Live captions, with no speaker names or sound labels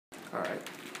All right.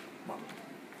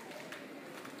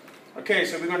 Okay,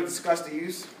 so we're going to discuss the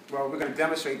use, well, we're going to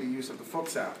demonstrate the use of the Fuk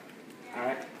Sao. All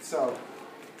right, so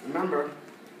remember,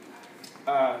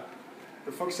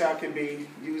 the Fuk Sao can be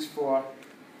used for,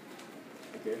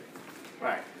 okay,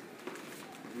 right,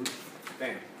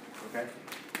 bam, okay,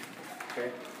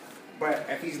 okay. But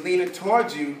if he's leaning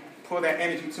towards you, pull that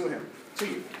energy to him, to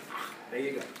you. There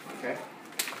you go, okay,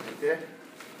 right there.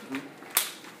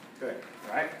 Good,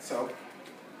 all right, so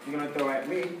you're going to throw at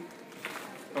me,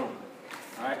 boom,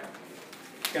 all right,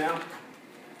 down.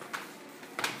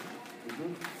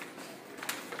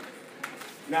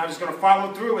 Now I'm just going to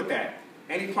follow through with that.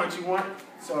 Any punch you want.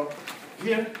 So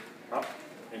here, up,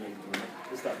 and then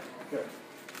good stuff. Good.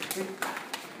 Good.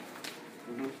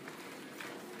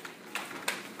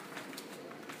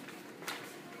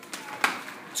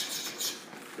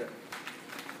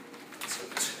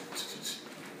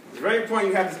 It's very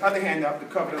important you have this other hand up to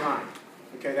cover the line.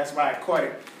 Okay, that's why I caught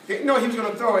it. Didn't know he was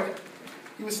going to throw it.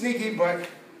 He was sneaky, but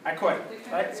I caught it.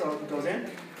 Right? So it goes in.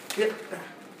 Here.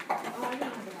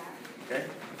 Okay.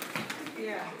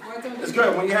 Yeah. It's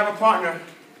good when you have a partner.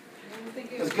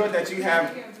 It's good that you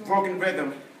have broken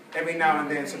rhythm every now and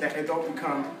then, so that it don't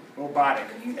become robotic.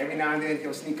 Every now and then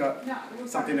he'll sneak up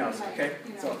something else. Okay.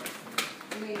 So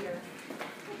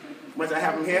once I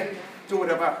have him here, do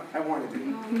whatever I want to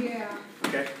do. Yeah.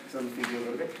 Okay. So let me feed you a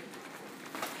little bit.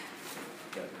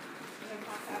 Good.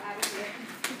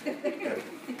 Good.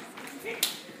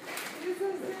 This is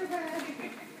so bad.